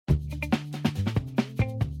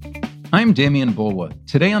I'm Damian Bulwa.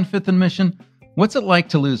 Today on Fifth and Mission, what's it like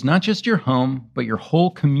to lose not just your home, but your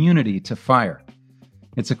whole community to fire?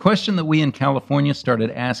 It's a question that we in California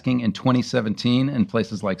started asking in 2017 in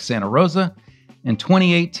places like Santa Rosa and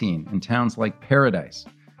 2018 in towns like Paradise,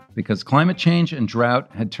 because climate change and drought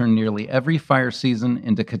had turned nearly every fire season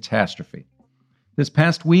into catastrophe. This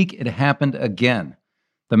past week, it happened again.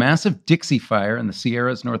 The massive Dixie Fire in the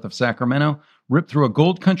Sierras north of Sacramento ripped through a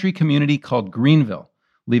gold country community called Greenville,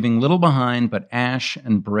 leaving little behind but ash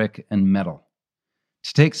and brick and metal.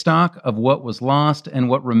 To take stock of what was lost and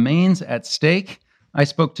what remains at stake, I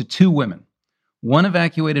spoke to two women, one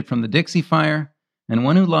evacuated from the Dixie Fire and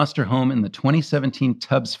one who lost her home in the 2017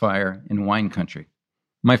 Tubbs Fire in wine country.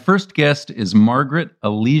 My first guest is Margaret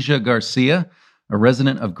Elijah Garcia, a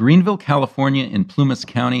resident of Greenville, California in Plumas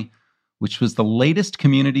County, which was the latest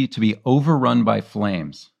community to be overrun by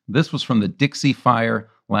flames. This was from the Dixie Fire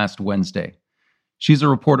last Wednesday. She's a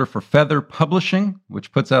reporter for Feather Publishing,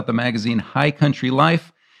 which puts out the magazine High Country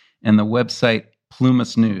Life and the website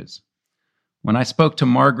Plumas News. When I spoke to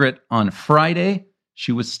Margaret on Friday,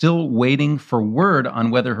 she was still waiting for word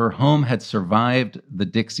on whether her home had survived the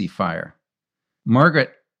Dixie Fire.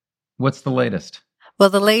 Margaret, what's the latest?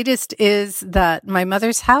 Well, the latest is that my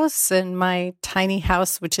mother's house and my tiny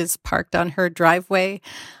house, which is parked on her driveway,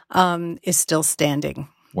 is still standing.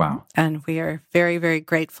 Wow. And we are very, very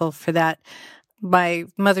grateful for that. My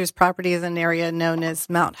mother's property is an area known as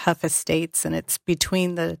Mount Huff Estates, and it's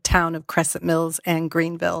between the town of Crescent Mills and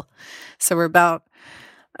Greenville. So we're about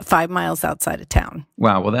 5 miles outside of town.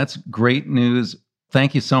 Wow. Well, that's great news.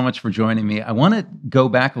 Thank you so much for joining me. I want to go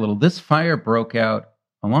back a little. This fire broke out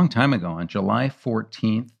a long time ago, on July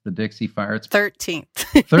 14th, the Dixie Fire. It's 13th.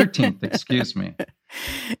 13th, excuse me.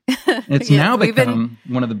 It's now become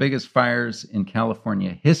one of the biggest fires in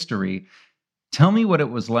California history. Tell me what it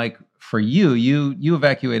was like for you. You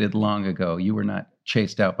evacuated long ago. You were not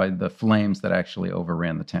chased out by the flames that actually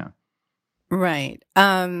overran the town. Right.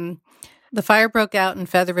 The fire broke out in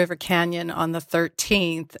Feather River Canyon on the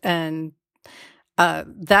 13th, and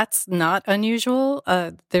that's not unusual.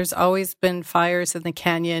 There's always been fires in the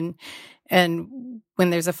canyon, and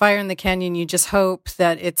when there's a fire in the canyon, you just hope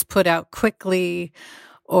that it's put out quickly,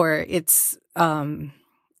 or it's,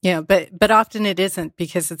 but often it isn't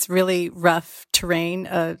because it's really rough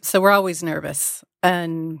terrain. So we're always nervous.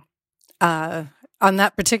 And on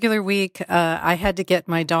that particular week, I had to get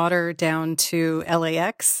my daughter down to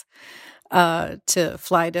LAX to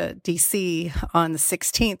fly to DC on the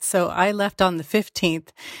 16th. So I left on the 15th,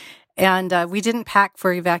 and we didn't pack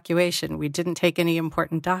for evacuation. We didn't take any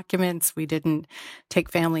important documents. We didn't take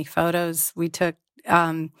family photos. We took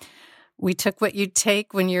what you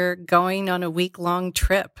take when you're going on a week-long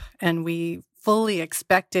trip, and we fully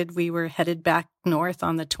expected we were headed back north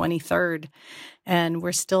on the 23rd, and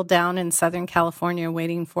we're still down in Southern California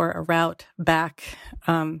waiting for a route back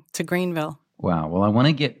to Greenville. Wow. Well, I want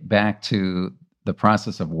to get back to the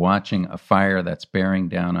process of watching a fire that's bearing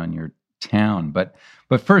down on your town. But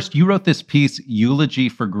first, you wrote this piece, Eulogy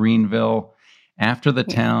for Greenville, after the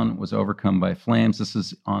town was overcome by flames. This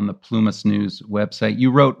is on the Plumas News website.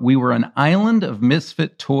 You wrote, "We were an island of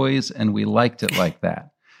misfit toys, and we liked it like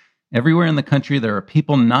that. Everywhere in the country, there are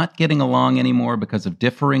people not getting along anymore because of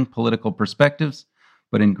differing political perspectives.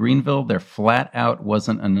 But in Greenville, there flat out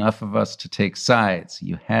wasn't enough of us to take sides.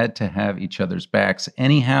 You had to have each other's backs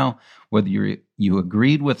anyhow, whether you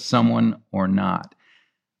agreed with someone or not."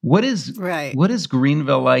 What is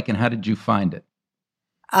Greenville like, and how did you find it?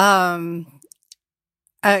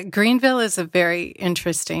 Greenville is a very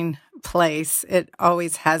interesting place. It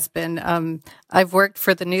always has been. I've worked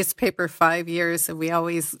for the newspaper 5 years, and we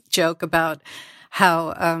always joke about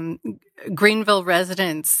how Greenville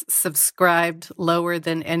residents subscribed lower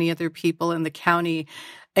than any other people in the county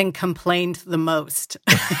and complained the most.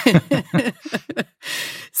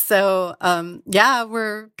 So,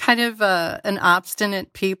 we're kind of an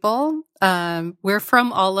obstinate people. We're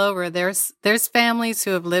from all over. There's families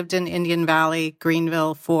who have lived in Indian Valley,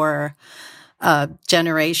 Greenville for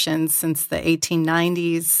generations since the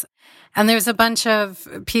 1890s. And there's a bunch of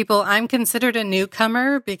people. I'm considered a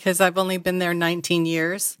newcomer because I've only been there 19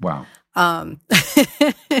 years. Wow.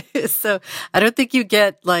 So I don't think you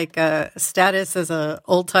get like a status as a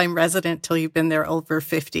old-time resident till you've been there over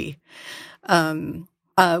 50.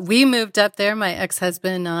 We moved up there, my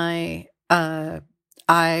ex-husband and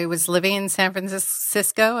I was living in San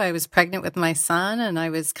Francisco. I was pregnant with my son, and I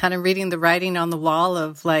was kind of reading the writing on the wall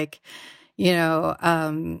of like,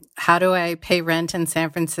 how do I pay rent in San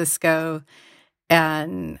Francisco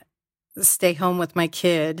and stay home with my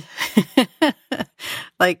kid?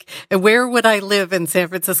 Like, where would I live in San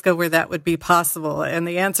Francisco where that would be possible? And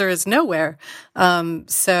the answer is nowhere.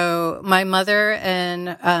 So my mother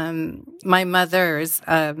and my mothers,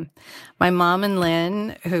 my mom and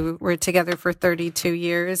Lynn, who were together for 32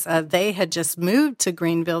 years, they had just moved to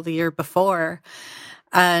Greenville the year before.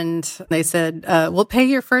 And they said, we'll pay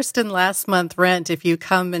your first and last month rent if you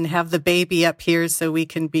come and have the baby up here so we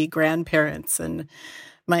can be grandparents. And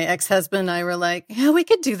my ex-husband and I were like, yeah, we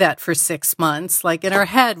could do that for 6 months. Like in our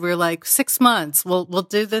head, we're like, 6 months. We'll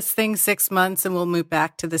do this thing 6 months and we'll move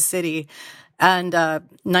back to the city. And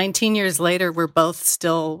 19 years later, we're both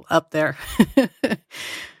still up there.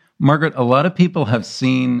 Margaret, a lot of people have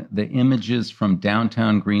seen the images from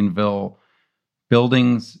downtown Greenville,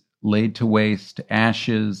 buildings laid to waste,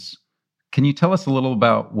 ashes. Can you tell us a little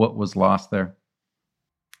about what was lost there?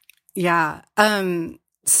 Yeah.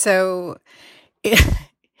 So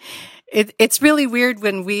it's really weird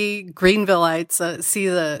when we Greenvilleites see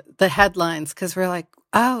the headlines, because we're like,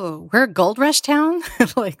 oh, we're a gold rush town?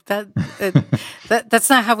 Like that's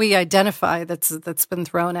not how we identify. That's been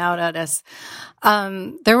thrown out at us.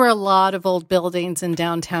 There were a lot of old buildings in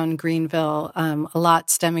downtown Greenville, a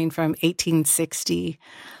lot stemming from 1860.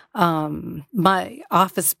 My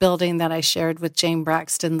office building that I shared with Jane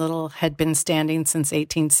Braxton Little had been standing since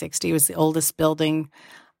 1860. It was the oldest building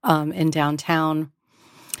in downtown.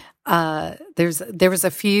 There was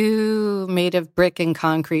a few made of brick and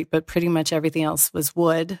concrete, but pretty much everything else was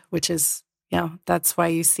wood, which is, that's why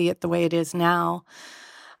you see it the way it is now.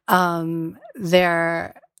 We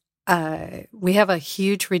have a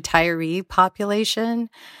huge retiree population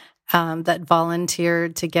that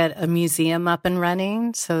volunteered to get a museum up and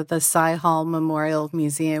running. So the Cy Hall Memorial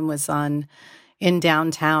Museum was in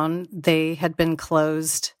downtown. They had been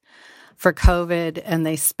closed for COVID, and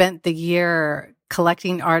they spent the year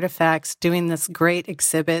collecting artifacts, doing this great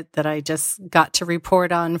exhibit that I just got to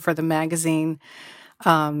report on for the magazine.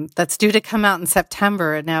 That's due to come out in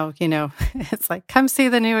September. And now, it's like, come see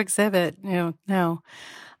the new exhibit. No.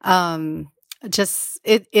 It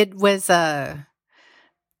was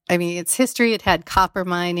its history. It had copper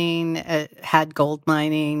mining, it had gold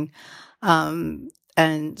mining, and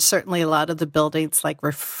certainly a lot of the buildings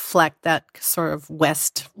reflect that sort of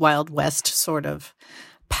Wild West sort of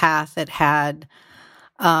path it had.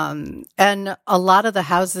 And a lot of the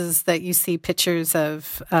houses that you see pictures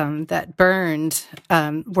of that burned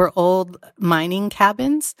were old mining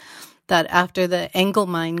cabins that after the Engle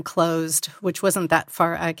mine closed, which wasn't that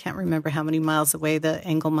far, I can't remember how many miles away the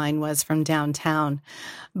Engle mine was from downtown,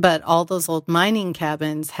 but all those old mining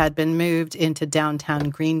cabins had been moved into downtown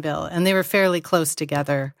Greenville, and they were fairly close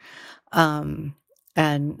together. And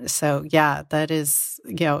so, yeah, that is,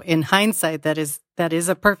 in hindsight, that is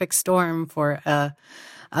a perfect storm for a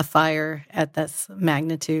fire at this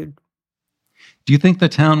magnitude. Do you think the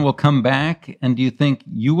town will come back, and do you think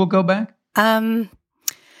you will go back?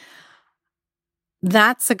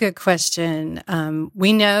 That's a good question.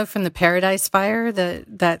 We know from the Paradise Fire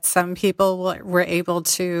that some people were able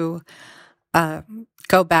to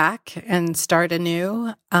go back and start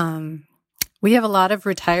anew. We have a lot of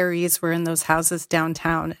retirees who are in those houses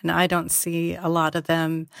downtown, and I don't see a lot of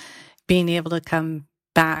them being able to come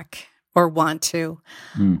back or want to.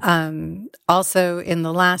 Also, in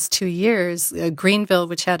the last 2 years, Greenville,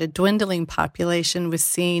 which had a dwindling population, was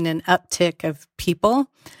seeing an uptick of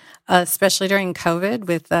people, especially during COVID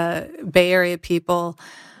with Bay Area people.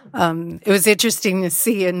 It was interesting to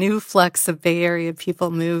see a new flux of Bay Area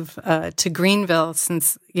people move to Greenville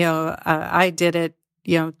since, I did it,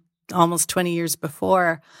 almost 20 years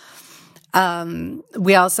before.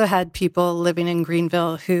 We also had people living in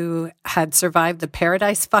Greenville who had survived the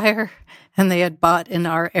Paradise Fire, and they had bought in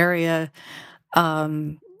our area,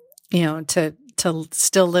 to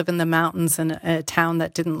still live in the mountains in a town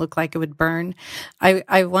that didn't look like it would burn.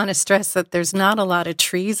 I want to stress that there's not a lot of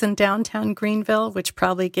trees in downtown Greenville, which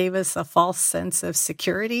probably gave us a false sense of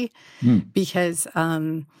security because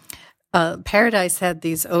Paradise had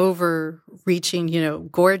these overreaching,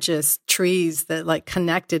 gorgeous trees that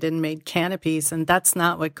connected and made canopies, and that's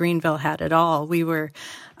not what Greenville had at all. We were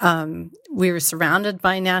surrounded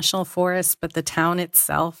by national forests, but the town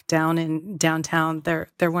itself, down in downtown, there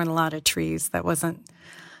weren't a lot of trees. That wasn't.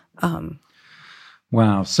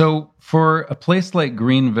 Wow. So for a place like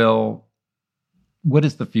Greenville, what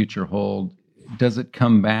does the future hold? Does it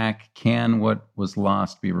come back? Can what was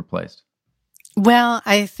lost be replaced? Well,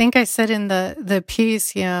 I think I said in the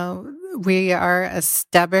piece, we are a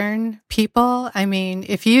stubborn people. I mean,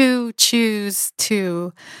 if you choose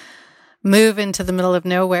to move into the middle of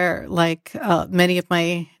nowhere, like many of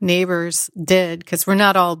my neighbors did, because we're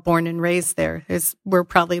not all born and raised there. We're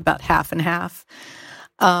probably about half and half.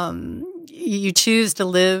 You choose to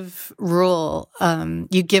live rural.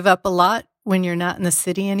 You give up a lot when you're not in the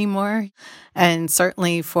city anymore. And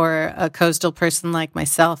certainly for a coastal person like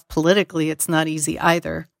myself, politically, it's not easy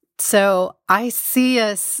either. So I see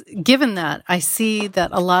us, given that, I see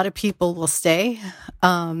that a lot of people will stay,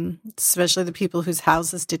 especially the people whose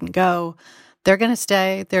houses didn't go. They're going to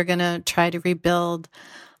stay. They're going to try to rebuild.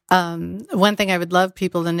 One thing I would love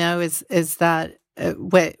people to know is that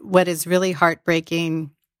what is really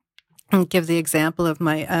heartbreaking. I'll give the example of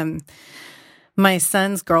my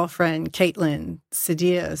son's girlfriend, Caitlin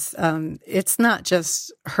Cedillos. It's not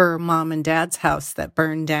just her mom and dad's house that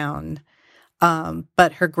burned down,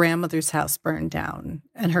 but her grandmother's house burned down,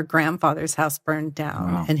 and her grandfather's house burned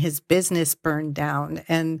down, Wow. and his business burned down,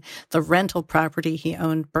 and the rental property he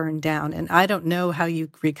owned burned down. And I don't know how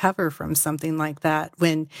you recover from something like that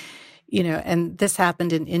when, and this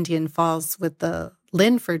happened in Indian Falls with the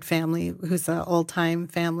Linford family, who's an old-time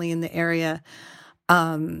family in the area.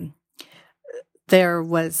 There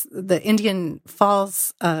was the Indian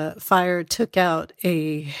Falls fire took out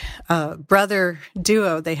a brother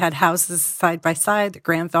duo. They had houses side by side. The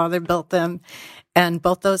grandfather built them, and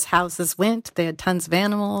both those houses went. They had tons of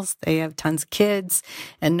animals. They have tons of kids,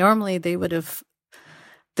 and normally they would have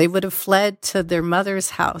fled to their mother's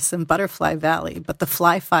house in Butterfly Valley, but the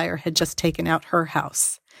fly fire had just taken out her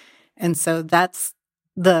house, and so that's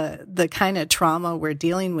the kind of trauma we're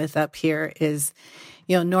dealing with up here. Is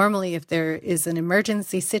normally if there is an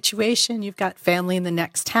emergency situation, you've got family in the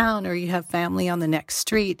next town or you have family on the next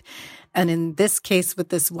street. And in this case, with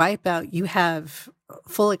this wipeout, you have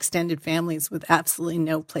full extended families with absolutely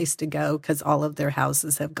no place to go because all of their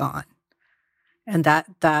houses have gone. And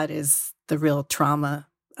that is the real trauma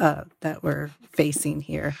that we're facing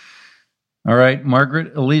here. All right,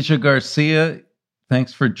 Margaret Elijah Garcia,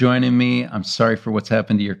 thanks for joining me. I'm sorry for what's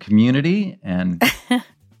happened to your community, and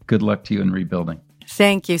good luck to you in rebuilding.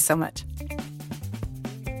 Thank you so much.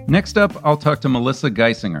 Next up, I'll talk to Melissa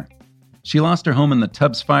Geisinger. She lost her home in the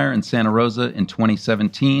Tubbs Fire in Santa Rosa in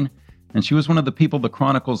 2017, and she was one of the people the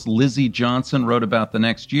Chronicle's Lizzie Johnson wrote about the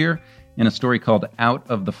next year in a story called Out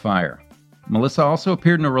of the Fire. Melissa also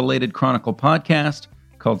appeared in a related Chronicle podcast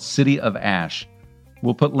called City of Ash.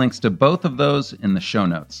 We'll put links to both of those in the show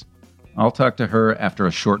notes. I'll talk to her after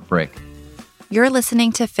a short break. You're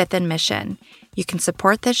listening to Fifth and Mission. You can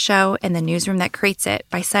support this show and the newsroom that creates it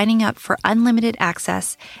by signing up for unlimited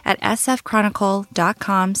access at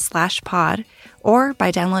sfchronicle.com/pod or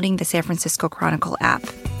by downloading the San Francisco Chronicle app.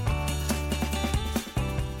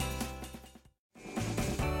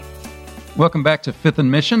 Welcome back to Fifth and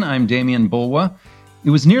Mission. I'm Damian Bulwa.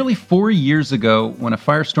 It was nearly 4 years ago when a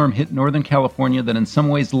firestorm hit Northern California that in some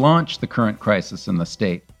ways launched the current crisis in the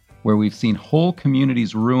state, where we've seen whole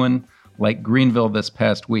communities ruin, like Greenville this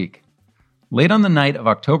past week. Late on the night of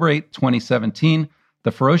October 8, 2017,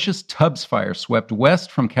 the ferocious Tubbs Fire swept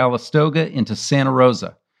west from Calistoga into Santa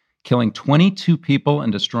Rosa, killing 22 people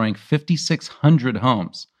and destroying 5,600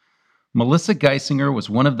 homes. Melissa Geisinger was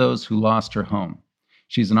one of those who lost her home.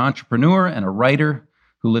 She's an entrepreneur and a writer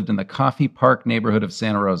who lived in the Coffee Park neighborhood of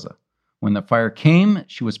Santa Rosa. When the fire came,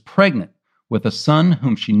 she was pregnant with a son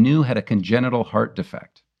whom she knew had a congenital heart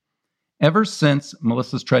defect. Ever since,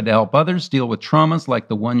 Melissa's tried to help others deal with traumas like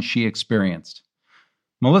the one she experienced.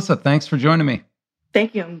 Melissa, thanks for joining me.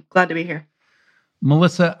 Thank you. I'm glad to be here.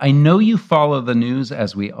 Melissa, I know you follow the news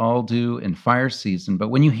as we all do in fire season, but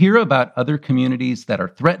when you hear about other communities that are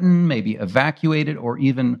threatened, maybe evacuated, or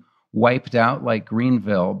even wiped out like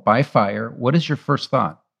Greenville by fire, what is your first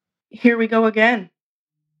thought? Here we go again.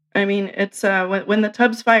 I mean, it's when the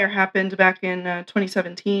Tubbs fire happened back in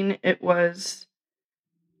 2017, it was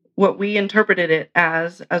what we interpreted it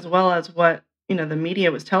as well as what, the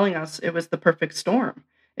media was telling us. It was the perfect storm.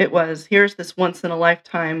 It was, here's this once in a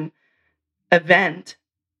lifetime event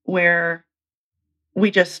where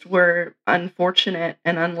we just were unfortunate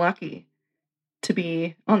and unlucky to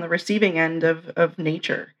be on the receiving end of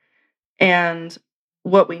nature. And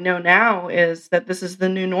what we know now is that this is the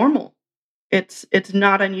new normal. It's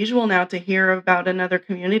not unusual now to hear about another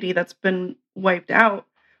community that's been wiped out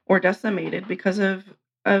or decimated because of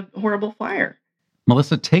a horrible fire.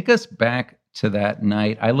 Melissa, take us back to that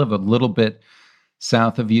night. I live a little bit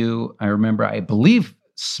south of you. I remember, I believe,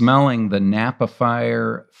 smelling the Napa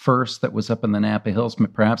fire first that was up in the Napa Hills,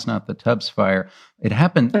 perhaps not the Tubbs fire. It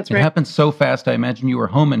happened. That's right. It happened so fast. I imagine you were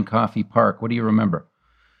home in Coffee Park. What do you remember?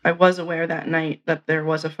 I was aware that night that there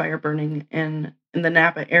was a fire burning in the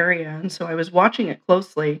Napa area, and so I was watching it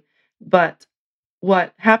closely. But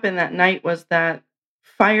what happened that night was that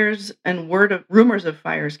fires and rumors of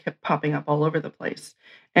fires kept popping up all over the place,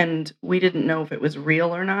 and we didn't know if it was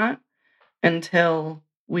real or not until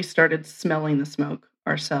we started smelling the smoke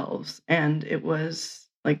ourselves, and it was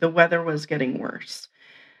like the weather was getting worse.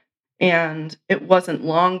 And it wasn't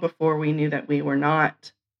long before we knew that we were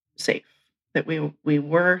not safe, that we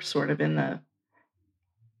were sort of in the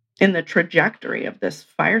trajectory of this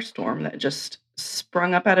firestorm that just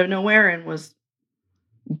sprung up out of nowhere and was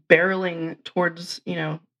barreling towards,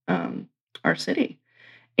 our city.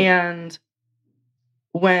 And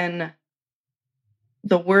when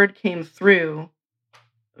the word came through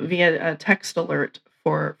via a text alert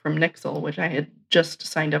from Nixle, which I had just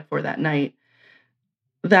signed up for that night,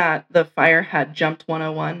 that the fire had jumped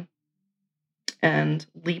 101 and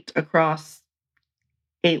leaped across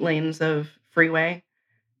 8 lanes of freeway,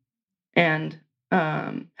 and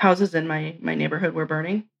houses in my neighborhood were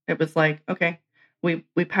burning. It was like, okay,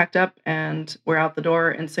 we packed up and we're out the door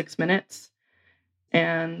in 6 minutes,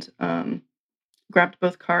 and grabbed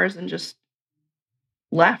both cars and just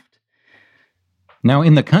left. Now,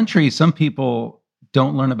 in the country, some people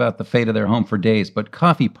don't learn about the fate of their home for days, but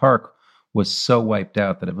Coffey Park was so wiped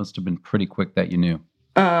out that it must have been pretty quick that you knew.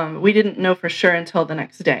 We didn't know for sure until the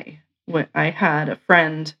next day. I had a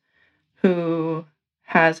friend who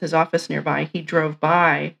has his office nearby. He drove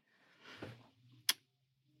by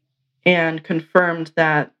and confirmed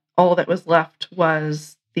that all that was left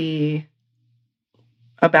was a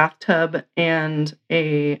bathtub and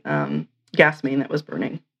a gas main that was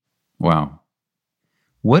burning. Wow.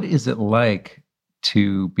 What is it like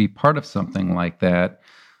to be part of something like that?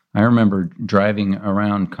 I remember driving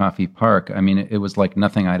around Coffey Park. I mean, it was like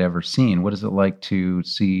nothing I'd ever seen. What is it like to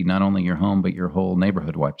see not only your home, but your whole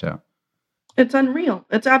neighborhood wiped out? It's unreal.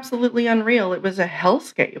 It's absolutely unreal. It was a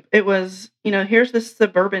hellscape. It was, here's this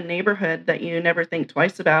suburban neighborhood that you never think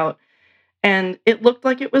twice about, and it looked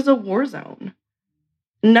like it was a war zone.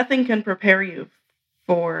 Nothing can prepare you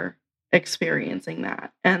for experiencing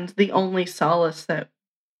that. And the only solace that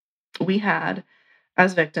we had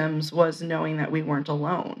as victims was knowing that we weren't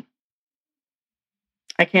alone.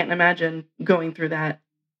 I can't imagine going through that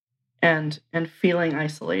and feeling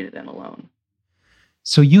isolated and alone.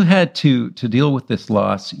 So you had to deal with this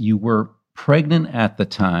loss. You were pregnant at the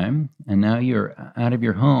time, and now you're out of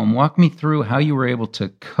your home. Walk me through how you were able to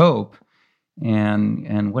cope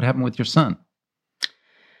and what happened with your son.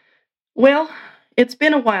 Well, it's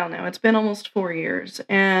been a while now. It's been almost 4 years,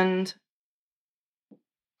 and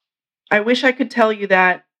I wish I could tell you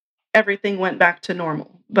that everything went back to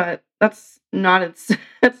normal, but that's not true.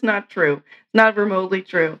 It's not remotely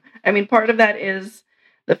true. I mean, part of that is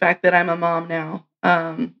the fact that I'm a mom now,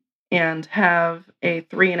 and have a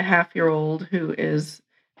 3.5-year-old who is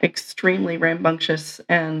extremely rambunctious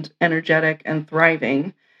and energetic and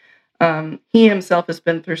thriving. He himself has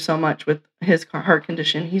been through so much with his heart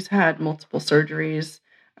condition. He's had multiple surgeries.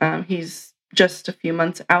 He's just a few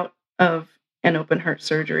months out of an open heart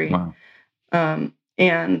surgery. Wow.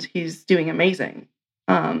 And he's doing amazing.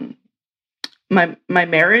 My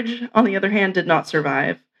marriage, on the other hand, did not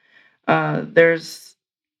survive. There's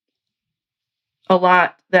a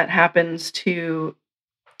lot that happens to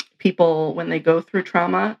people when they go through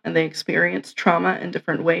trauma, and they experience trauma in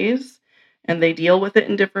different ways, and they deal with it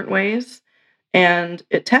in different ways, and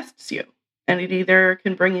it tests you. And it either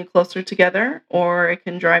can bring you closer together, or it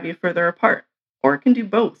can drive you further apart, or it can do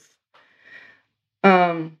both.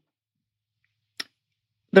 The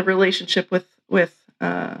relationship with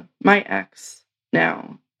my ex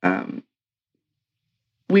now,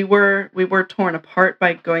 we were torn apart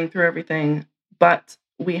by going through everything, but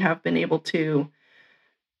we have been able to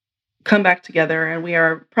come back together, and we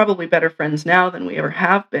are probably better friends now than we ever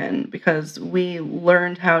have been, because we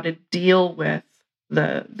learned how to deal with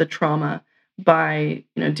the trauma by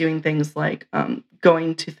doing things like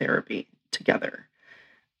going to therapy together,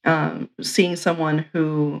 seeing someone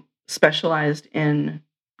who specialized in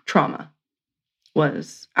trauma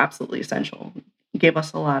was absolutely essential. It gave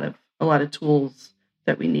us a lot of tools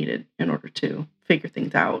that we needed in order to figure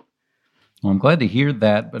things out. Well, I'm glad to hear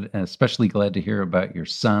that, but especially glad to hear about your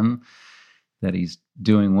son, that he's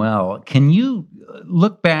doing well. Can you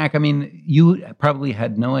look back? I mean, you probably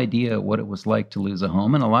had no idea what it was like to lose a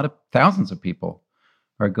home, and thousands of people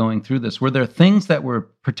are going through this. Were there things that were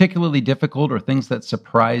particularly difficult, or things that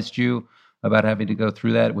surprised you about having to go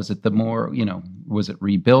through that? Was it was it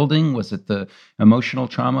rebuilding? Was it the emotional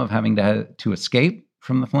trauma of having to escape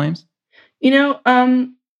from the flames?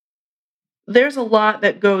 There's a lot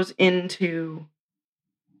that goes into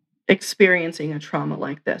experiencing a trauma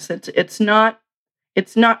like this. It's not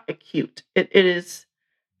acute. It is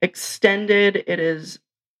extended. It is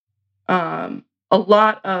a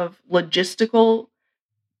lot of logistical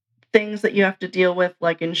things that you have to deal with,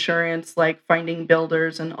 like insurance, like finding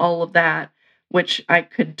builders and all of that. which I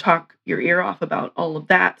could talk your ear off about all of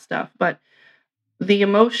that stuff. But the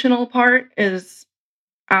emotional part is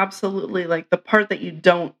absolutely like the part that you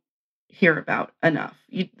don't hear about enough.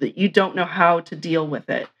 You don't know how to deal with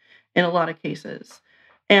it in a lot of cases.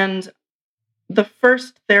 And the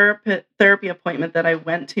first therapy appointment that I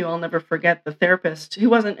went to, I'll never forget the therapist, who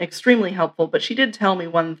wasn't extremely helpful, but she did tell me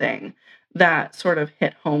one thing that sort of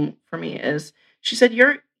hit home for me is she said,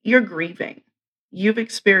 you're grieving. You've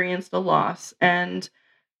experienced a loss, and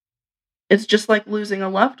it's just like losing a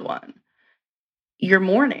loved one. You're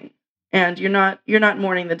mourning, and you're not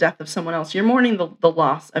mourning the death of someone else. You're mourning the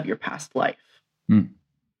loss of your past life.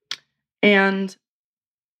 And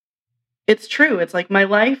it's true. It's like my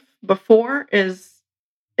life before is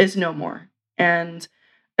no more. And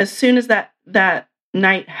as soon as that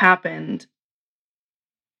night happened,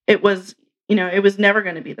 it was never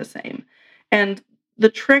going to be the same. And the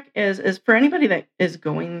trick is for anybody that is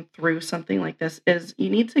going through something like this is you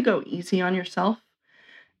need to go easy on yourself,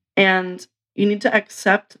 and you need to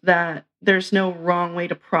accept that there's no wrong way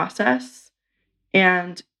to process,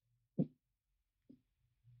 and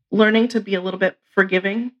learning to be a little bit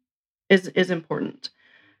forgiving is important.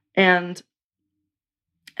 And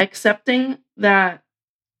accepting that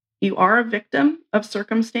you are a victim of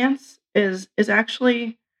circumstance is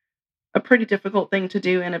actually a pretty difficult thing to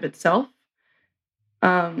do in of itself.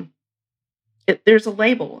 There's a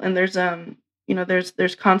label, and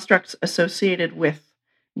there's constructs associated with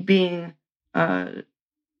being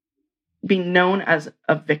known as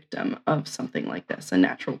a victim of something like this, a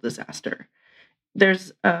natural disaster.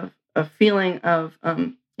 There's a feeling of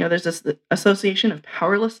there's this association of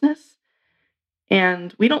powerlessness,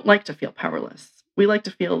 and we don't like to feel powerless. We like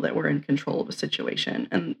to feel that we're in control of a situation.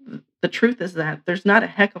 And the truth is that there's not a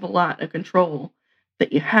heck of a lot of control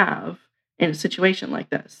that you have in a situation like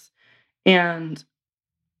this. And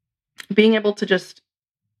being able to just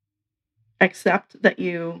accept that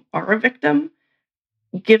you are a victim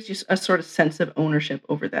gives you a sort of sense of ownership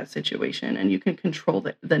over that situation, and you can control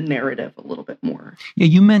the narrative a little bit more. Yeah,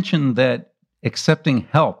 you mentioned that accepting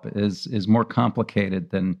help is more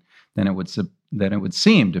complicated than it would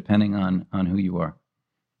seem, depending on who you are.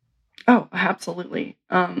 Oh, absolutely.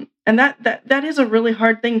 And that is a really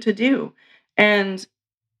hard thing to do. And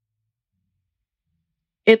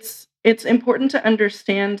it's important to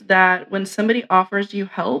understand that when somebody offers you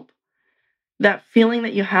help, that feeling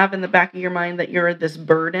that you have in the back of your mind that you're this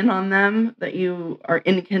burden on them, that you are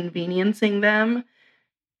inconveniencing them,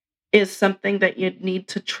 is something that you need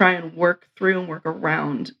to try and work through and work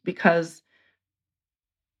around. Because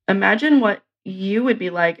imagine what you would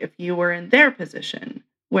be like if you were in their position,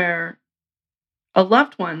 where a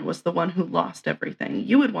loved one was the one who lost everything.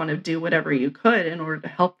 You would want to do whatever you could in order to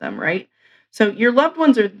help them, right? So your loved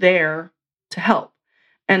ones are there to help.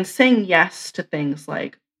 And saying yes to things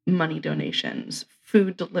like money donations,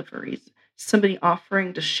 food deliveries, somebody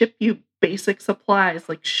offering to ship you basic supplies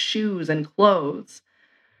like shoes and clothes,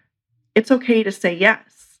 it's okay to say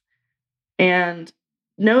yes. And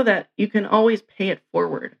know that you can always pay it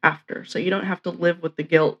forward after, so you don't have to live with the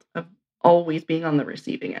guilt of always being on the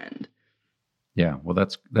receiving end. Yeah, well,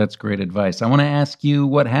 that's great advice. I want to ask you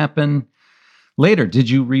what happened later. Did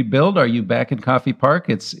you rebuild? Are you back in Coffey Park?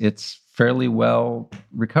 It's fairly well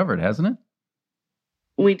recovered, hasn't it?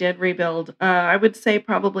 We did rebuild. I would say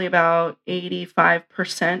probably about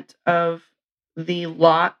 85% of the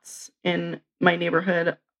lots in my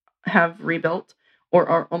neighborhood have rebuilt or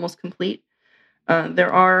are almost complete.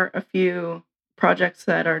 There are a few projects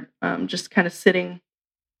that are just kind of sitting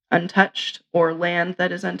untouched, or land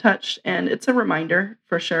that is untouched, and it's a reminder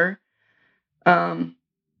for sure.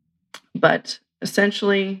 But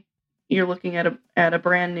essentially, you're looking at a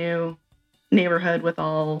brand new neighborhood with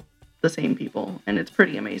all the same people, and it's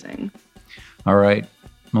pretty amazing. All right,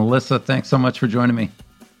 Melissa, thanks so much for joining me.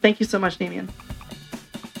 Thank you so much, Damian.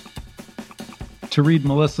 To read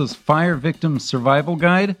Melissa's Fire Victim Survival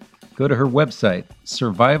Guide, go to her website,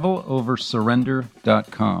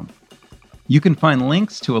 survivaloversurrender.com. You can find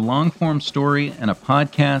links to a long-form story and a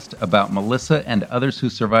podcast about Melissa and others who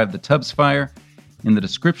survived the Tubbs Fire in the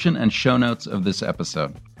description and show notes of this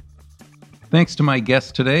episode. Thanks to my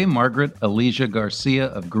guests today, Margaret Elijah Garcia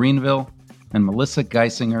of Greenville and Melissa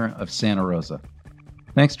Geisinger of Santa Rosa.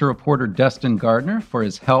 Thanks to reporter Dustin Gardner for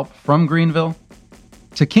his help from Greenville,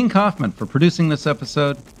 to King Kaufman for producing this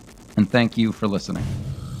episode, and thank you for listening.